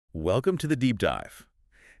Welcome to the deep dive.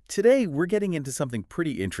 Today, we're getting into something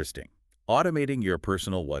pretty interesting, automating your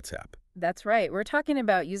personal WhatsApp. That's right. We're talking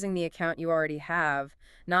about using the account you already have,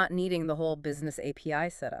 not needing the whole business API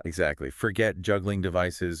setup. Exactly. Forget juggling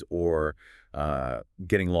devices or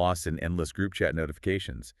getting lost in endless group chat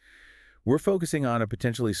notifications. We're focusing on a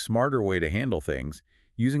potentially smarter way to handle things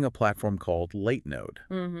using a platform called Latenode.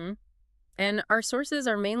 Mm-hmm. And our sources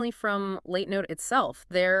are mainly from Latenode itself.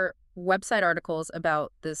 They're website articles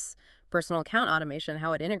about this personal account automation,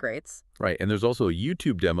 how it integrates. Right, and there's also a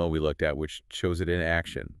YouTube demo we looked at which shows it in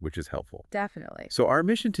action, which is helpful. Definitely. So our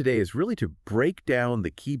mission today is really to break down the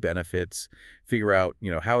key benefits, figure out,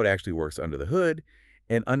 how it actually works under the hood,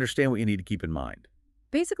 and understand what you need to keep in mind.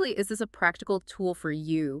 Basically, is this a practical tool for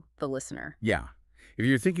you, the listener? Yeah. If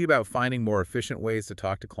you're thinking about finding more efficient ways to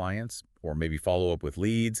talk to clients, or maybe follow up with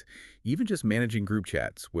leads, even just managing group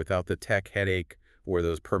chats without the tech headache or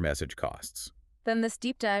those per message costs. Then this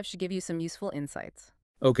deep dive should give you some useful insights.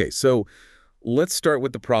 Okay, so let's start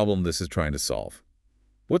with the problem this is trying to solve.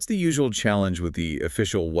 What's the usual challenge with the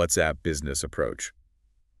official WhatsApp business approach?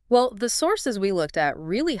 Well, the sources we looked at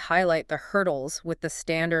really highlight the hurdles with the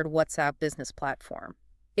standard WhatsApp business platform.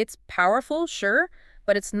 It's powerful, sure,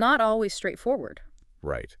 but it's not always straightforward.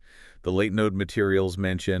 Right. The late node materials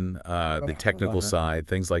mention the technical Uh-huh. side,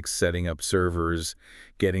 things like setting up servers,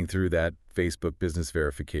 getting through that Facebook business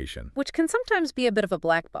verification. Which can sometimes be a bit of a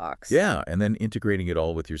black box. Yeah, and then integrating it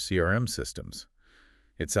all with your CRM systems.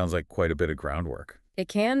 It sounds like quite a bit of groundwork. It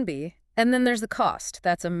can be. And then there's the cost.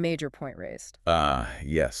 That's a major point raised.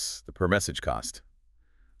 Yes, the per message cost.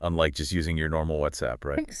 Unlike just using your normal WhatsApp,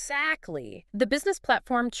 right? Exactly. The business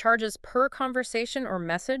platform charges per conversation or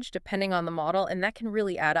message depending on the model, and that can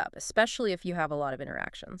really add up, especially if you have a lot of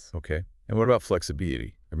interactions. Okay. And what about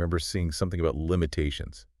flexibility? I remember seeing something about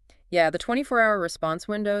limitations. Yeah, the 24-hour response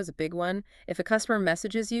window is a big one. If a customer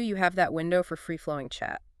messages you, you have that window for free-flowing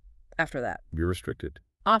chat. After that, You're restricted.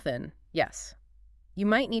 often, yes. You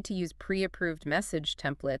might need to use pre-approved message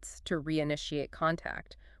templates to reinitiate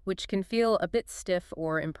contact, which can feel a bit stiff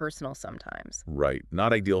or impersonal sometimes. Right.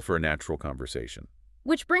 Not ideal for a natural conversation.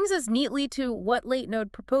 Which brings us neatly to what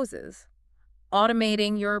Latenode proposes,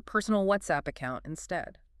 automating your personal WhatsApp account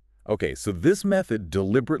instead. Okay, so this method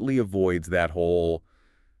deliberately avoids that whole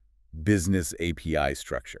business API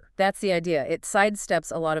structure. That's the idea. It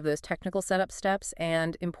sidesteps a lot of those technical setup steps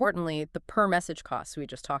and, importantly, the per message costs we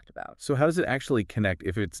just talked about. So how does it actually connect?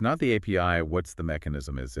 If it's not the API, what's the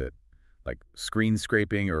mechanism? Is it like screen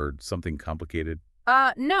scraping or something complicated?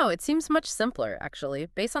 No, it seems much simpler, actually.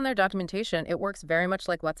 Based on their documentation, it works very much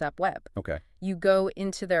like WhatsApp Web. Okay. You go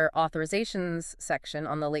into their authorizations section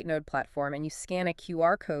on the Latenode platform and you scan a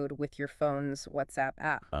QR code with your phone's WhatsApp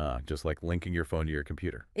app. Just like linking your phone to your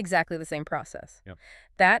computer. Exactly the same process. Yep.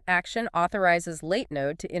 That action authorizes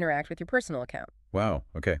Latenode to interact with your personal account. Wow.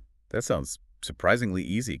 Okay. That sounds surprisingly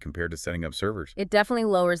easy compared to setting up servers. It definitely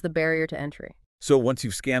lowers the barrier to entry. So once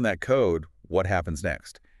you've scanned that code, what happens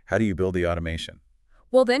next? How do you build the automation?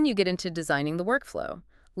 Well, then you get into designing the workflow.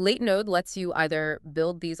 Latenode lets you either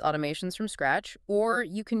build these automations from scratch, or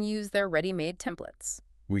you can use their ready-made templates.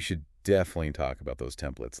 We should definitely talk about those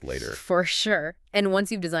templates later. For sure. And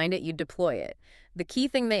once you've designed it, you deploy it. The key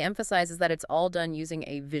thing they emphasize is that it's all done using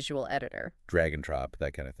a visual editor. Drag and drop,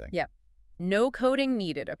 that kind of thing. Yeah. No coding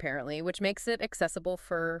needed, apparently, which makes it accessible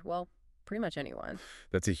for, well, pretty much anyone.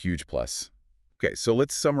 That's a huge plus. Okay, so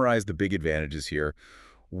let's summarize the big advantages here.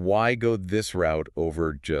 Why go this route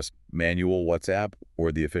over just manual WhatsApp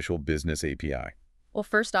or the official business API? Well,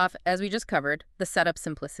 first off, as we just covered, the setup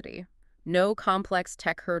simplicity. No complex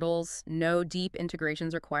tech hurdles, no deep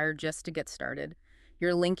integrations required just to get started.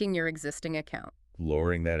 You're linking your existing account.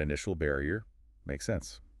 Lowering that initial barrier makes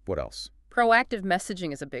sense. What else? Proactive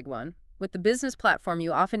messaging is a big one. With the business platform,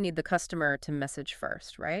 you often need the customer to message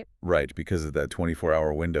first, right? Right, because of that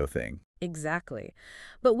 24-hour window thing. Exactly.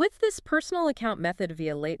 But with this personal account method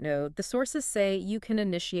via Latenode, the sources say you can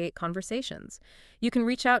initiate conversations. You can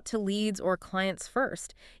reach out to leads or clients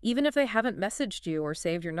first, even if they haven't messaged you or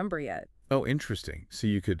saved your number yet. Oh, interesting. So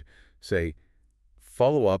you could say,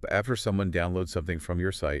 follow up after someone downloads something from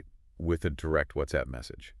your site with a direct WhatsApp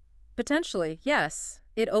message. Potentially, yes.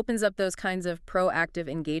 It opens up those kinds of proactive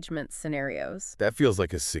engagement scenarios. That feels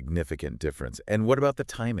like a significant difference. And what about the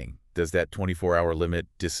timing? Does that 24-hour limit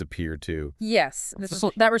disappear too? Yes,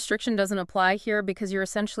 that restriction doesn't apply here because you're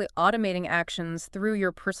essentially automating actions through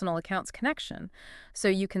your personal account's connection. So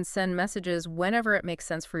you can send messages whenever it makes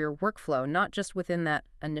sense for your workflow, not just within that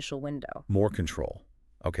initial window. More control.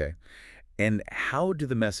 Okay. And how do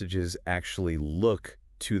the messages actually look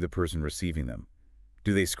to the person receiving them?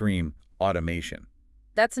 Do they scream automation?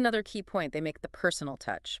 That's another key point. They make the personal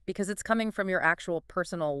touch because it's coming from your actual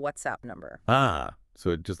personal WhatsApp number. Ah, so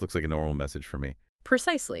it just looks like a normal message for me.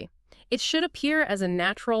 Precisely. It should appear as a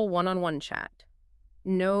natural one-on-one chat.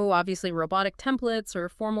 No, obviously, robotic templates or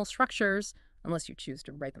formal structures, unless you choose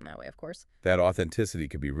to write them that way, of course. That authenticity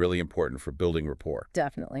could be really important for building rapport.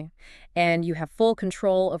 Definitely. And you have full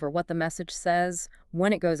control over what the message says,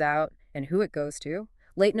 when it goes out, and who it goes to.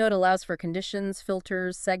 Latenode allows for conditions,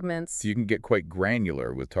 filters, So segments. you can get quite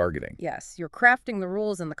granular with targeting. Yes, you're crafting the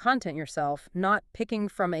rules and the content yourself, not picking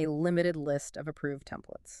from a limited list of approved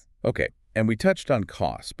templates. Okay, and we touched on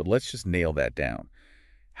costs, but let's just nail that down.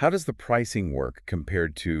 How does the pricing work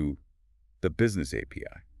compared to the business API?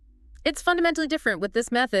 It's fundamentally different. With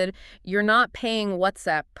this method, you're not paying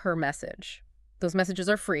WhatsApp per message. Those messages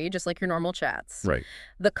are free, just like your normal chats. Right.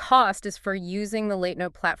 The cost is for using the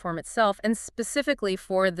Latenode platform itself and specifically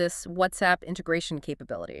for this WhatsApp integration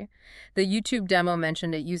capability. The YouTube demo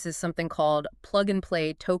mentioned it uses something called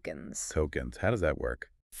plug-and-play tokens. Tokens. How does that work?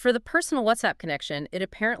 For the personal WhatsApp connection, it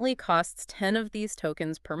apparently costs 10 of these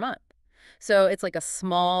tokens per month. So it's like a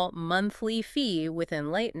small monthly fee within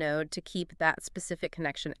Latenode to keep that specific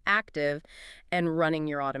connection active and running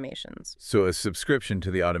your automations. So a subscription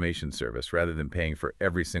to the automation service rather than paying for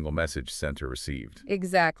every single message sent or received.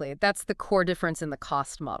 Exactly. That's the core difference in the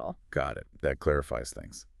cost model. Got it. That clarifies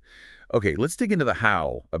things. Okay, let's dig into the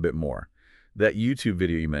how a bit more. That YouTube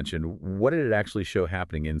video you mentioned, what did it actually show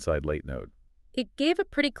happening inside Latenode? It gave a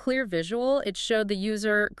pretty clear visual. It showed the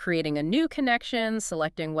user creating a new connection,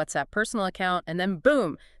 selecting WhatsApp personal account, and then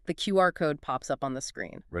boom, the QR code pops up on the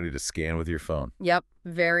screen. Ready to scan with your phone. Yep,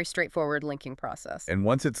 very straightforward linking process. And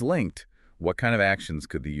once it's linked, what kind of actions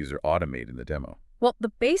could the user automate in the demo? Well, the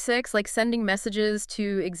basics, like sending messages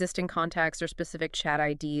to existing contacts or specific chat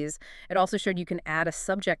IDs. It also showed you can add a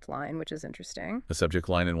subject line, which is interesting. A subject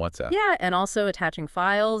line in WhatsApp. Yeah, and also attaching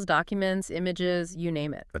files, documents, images, you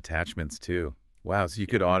name it. Attachments too. Wow, so you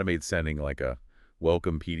could automate sending like a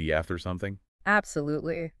welcome PDF or something?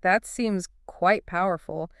 Absolutely. That seems quite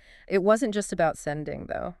powerful. It wasn't just about sending,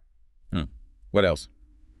 though. What else?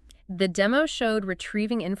 The demo showed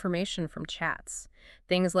retrieving information from chats.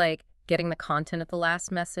 Things like getting the content of the last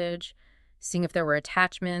message, seeing if there were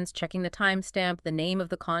attachments, checking the timestamp, the name of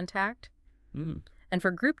the contact. Hmm. And for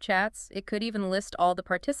group chats, it could even list all the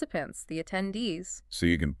participants, the attendees. So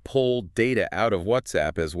you can pull data out of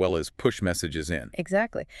WhatsApp as well as push messages in.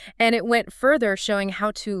 Exactly. And it went further, showing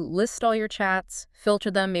how to list all your chats, filter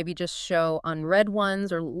them, maybe just show unread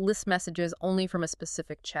ones, or list messages only from a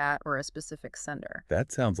specific chat or a specific sender.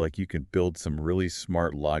 That sounds like you can build some really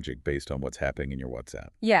smart logic based on what's happening in your WhatsApp.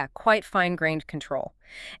 Yeah, quite fine-grained control.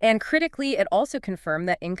 And critically, it also confirmed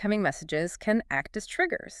that incoming messages can act as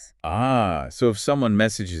triggers. Ah, so if someone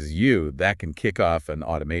messages you, that can kick off an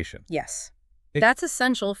automation. Yes. It- That's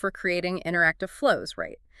essential for creating interactive flows,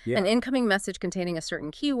 right? Yeah. An incoming message containing a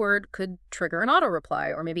certain keyword could trigger an auto-reply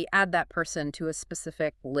or maybe add that person to a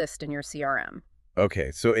specific list in your CRM.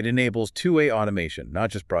 Okay, so it enables two-way automation, not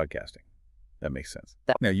just broadcasting. That makes sense.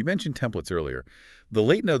 Now, you mentioned templates earlier. The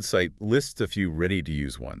Latenode site lists a few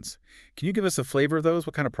ready-to-use ones. Can you give us a flavor of those?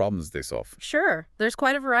 What kind of problems do they solve? Sure, there's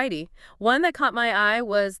quite a variety. One that caught my eye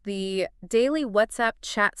was the daily WhatsApp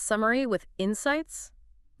chat summary with insights.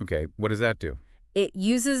 Okay, what does that do? It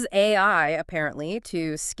uses AI, apparently,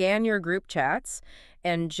 to scan your group chats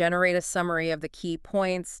and generate a summary of the key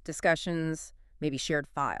points, discussions, maybe shared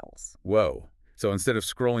files. Whoa. So instead of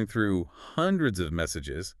scrolling through hundreds of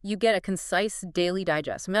messages, You get a concise daily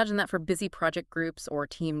digest. Imagine that for busy project groups or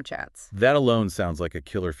team chats. that alone sounds like a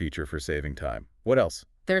killer feature for saving time. What else?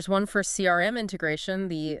 There's one for CRM integration,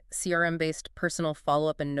 the CRM-based personal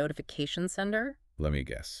follow-up and notification sender. Let me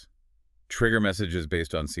guess. Trigger messages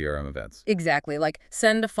based on CRM events. Exactly, like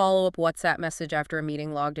send a follow-up WhatsApp message after a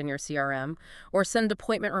meeting logged in your CRM, or send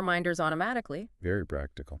appointment reminders automatically. Very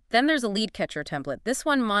practical. Then there's a lead catcher template. This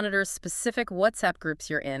one monitors specific WhatsApp groups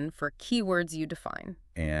you're in for keywords you define.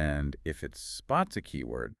 And if it spots a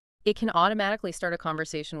keyword, It can automatically start a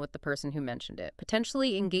conversation with the person who mentioned it,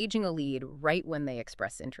 potentially engaging a lead right when they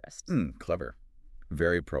express interest. clever.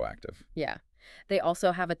 Very proactive. Yeah. They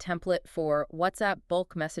also have a template for WhatsApp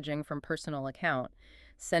bulk messaging from personal account,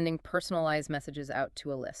 sending personalized messages out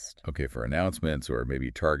to a list. Okay, for announcements or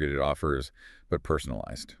maybe targeted offers, but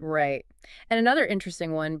personalized. Right. And another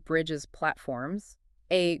interesting one bridges platforms,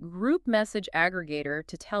 a group message aggregator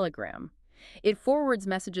to Telegram. It forwards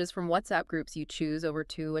messages from WhatsApp groups you choose over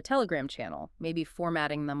to a Telegram channel, maybe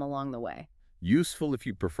formatting them along the way. Useful if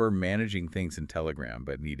you prefer managing things in Telegram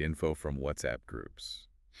but need info from WhatsApp groups.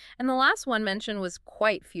 And the last one mentioned was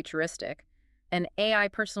quite futuristic, an AI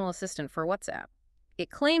personal assistant for WhatsApp. It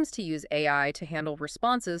claims to use AI to handle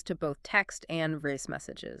responses to both text and voice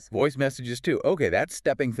messages. Voice messages too. Okay, that's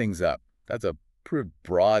stepping things up. That's a pretty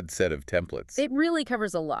broad set of templates. It really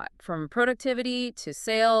covers a lot, from productivity to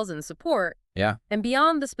sales and support. Yeah. And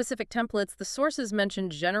beyond the specific templates, the sources mention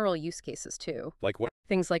general use cases too. Like what?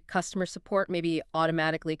 Things like customer support, maybe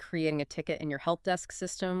automatically creating a ticket in your help desk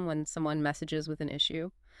system when someone messages with an issue.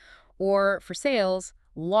 Or for sales,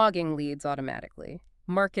 logging leads automatically,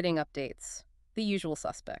 marketing updates, the usual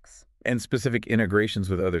suspects. And specific integrations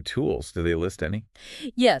with other tools. Do they list any?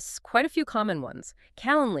 Yes, quite a few common ones.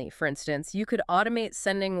 Calendly, for instance, you could automate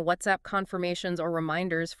sending WhatsApp confirmations or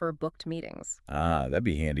reminders for booked meetings. Ah, that'd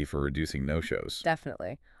be handy for reducing no-shows.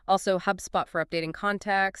 Definitely. Also, HubSpot for updating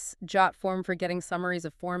contacts, Jotform for getting summaries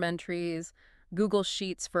of form entries, Google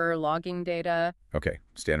Sheets for logging data, Okay,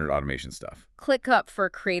 standard automation stuff. ClickUp for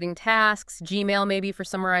creating tasks, Gmail maybe for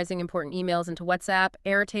summarizing important emails into WhatsApp,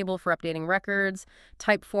 Airtable for updating records,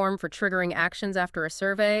 Typeform for triggering actions after a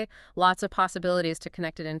survey. Lots of possibilities to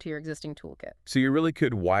connect it into your existing toolkit. So you really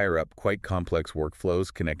could wire up quite complex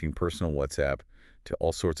workflows connecting personal WhatsApp to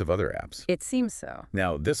all sorts of other apps. It seems so.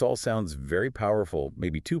 Now, this all sounds very powerful,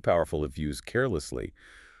 maybe too powerful if used carelessly.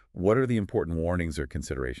 What are the important warnings or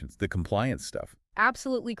considerations? The compliance stuff.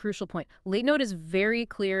 Absolutely crucial point. Latenode is very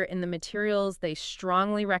clear in the materials. They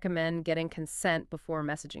strongly recommend getting consent before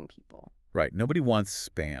messaging people. Right. Nobody wants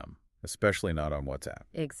spam, especially not on WhatsApp.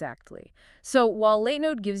 Exactly. So while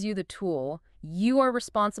Latenode gives you the tool, you are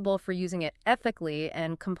responsible for using it ethically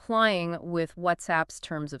and complying with WhatsApp's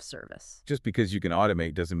terms of service. Just because you can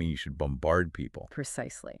automate doesn't mean you should bombard people.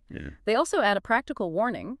 Precisely. Yeah. They also add a practical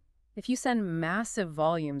warning. If you send massive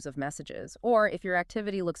volumes of messages, or if your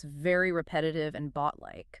activity looks very repetitive and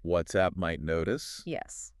bot-like. WhatsApp might notice.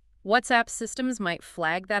 Yes. WhatsApp systems might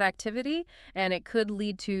flag that activity, and it could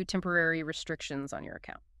lead to temporary restrictions on your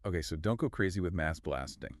account. Okay, so don't go crazy with mass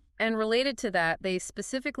blasting. And related to that, they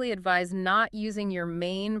specifically advise not using your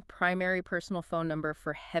main primary personal phone number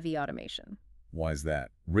for heavy automation. Why is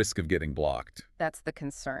that? Risk of getting blocked. That's the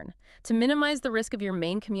concern. To minimize the risk of your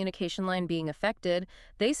main communication line being affected,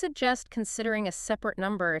 they suggest considering a separate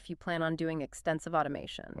number if you plan on doing extensive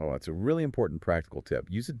automation. Oh, it's a really important practical tip.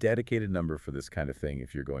 Use a dedicated number for this kind of thing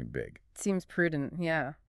if you're going big. Seems prudent,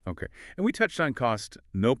 yeah. Okay. And we touched on cost,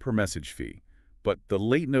 no per message fee, but the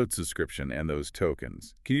Latenode subscription and those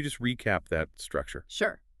tokens. Can you just recap that structure?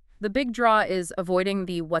 Sure. The big draw is avoiding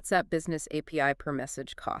the WhatsApp Business API per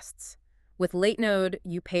message costs. With Latenode,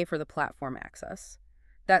 you pay for the platform access.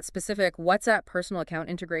 That specific WhatsApp personal account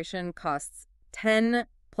integration costs 10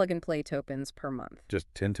 plug-and-play tokens per month. Just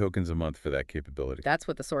 10 tokens a month for that capability. That's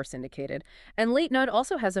what the source indicated. And Latenode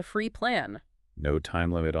also has a free plan. No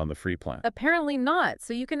time limit on the free plan. Apparently not,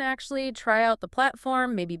 so you can actually try out the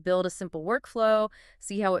platform, maybe build a simple workflow,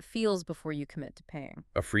 see how it feels before you commit to paying.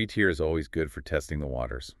 A free tier is always good for testing the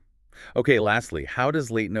waters. Okay, lastly, how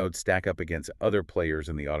does Latenode stack up against other players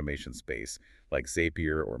in the automation space, like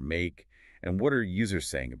Zapier or Make, and what are users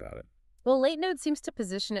saying about it? Well, Latenode seems to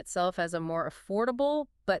position itself as a more affordable,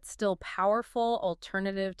 but still powerful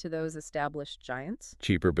alternative to those established giants.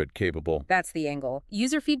 Cheaper but capable. That's the angle.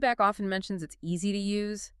 User feedback often mentions it's easy to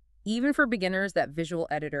use. Even for beginners, that visual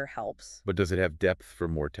editor helps. But does it have depth for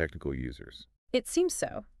more technical users? It seems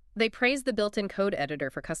so. They praise the built-in code editor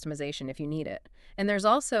for customization if you need it. And there's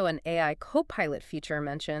also an AI copilot feature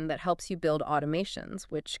mentioned that helps you build automations,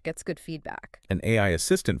 which gets good feedback. An AI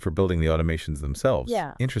assistant for building the automations themselves.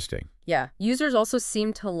 Yeah. Interesting. Yeah. Users also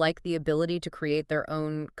seem to like the ability to create their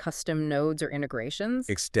own custom nodes or integrations.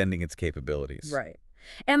 Extending its capabilities. Right.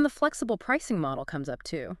 And the flexible pricing model comes up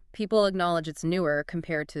too. People acknowledge it's newer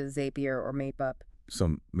compared to Zapier or MapeUp.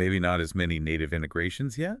 So maybe not as many native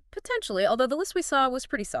integrations yet? Potentially, although the list we saw was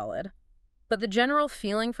pretty solid. But the general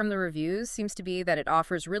feeling from the reviews seems to be that it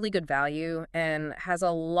offers really good value and has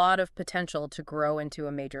a lot of potential to grow into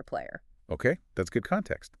a major player. Okay, that's good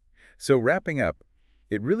context. So wrapping up,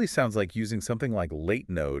 it really sounds like using something like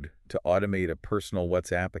Latenode to automate a personal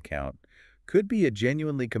WhatsApp account could be a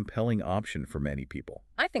genuinely compelling option for many people.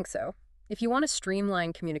 I think so. If you want to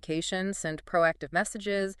streamline communication, send proactive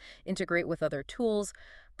messages, integrate with other tools,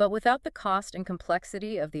 but without the cost and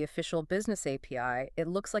complexity of the official business API, it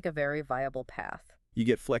looks like a very viable path. You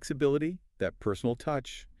get flexibility, that personal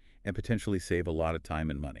touch, and potentially save a lot of time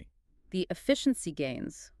and money. The efficiency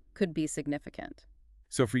gains could be significant.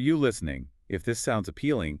 So for you listening, if this sounds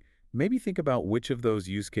appealing, maybe think about which of those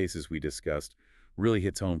use cases we discussed really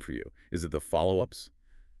hits home for you. Is it the follow-ups?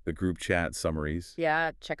 The group chat summaries?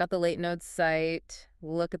 Yeah, check out the Latenode site,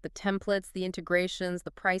 look at the templates, the integrations, the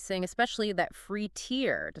pricing, especially that free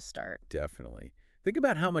tier to start. Definitely. Think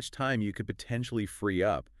about how much time you could potentially free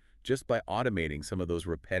up just by automating some of those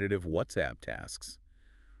repetitive WhatsApp tasks.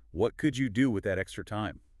 What could you do with that extra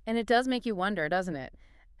time? And it does make you wonder, doesn't it?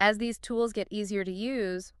 As these tools get easier to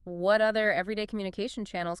use, what other everyday communication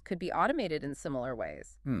channels could be automated in similar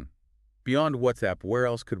ways? Hmm. Beyond WhatsApp, where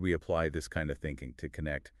else could we apply this kind of thinking to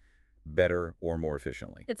connect better or more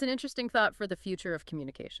efficiently? It's an interesting thought for the future of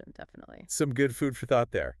communication, definitely. Some good food for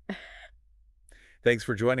thought there. Thanks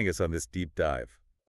for joining us on this deep dive.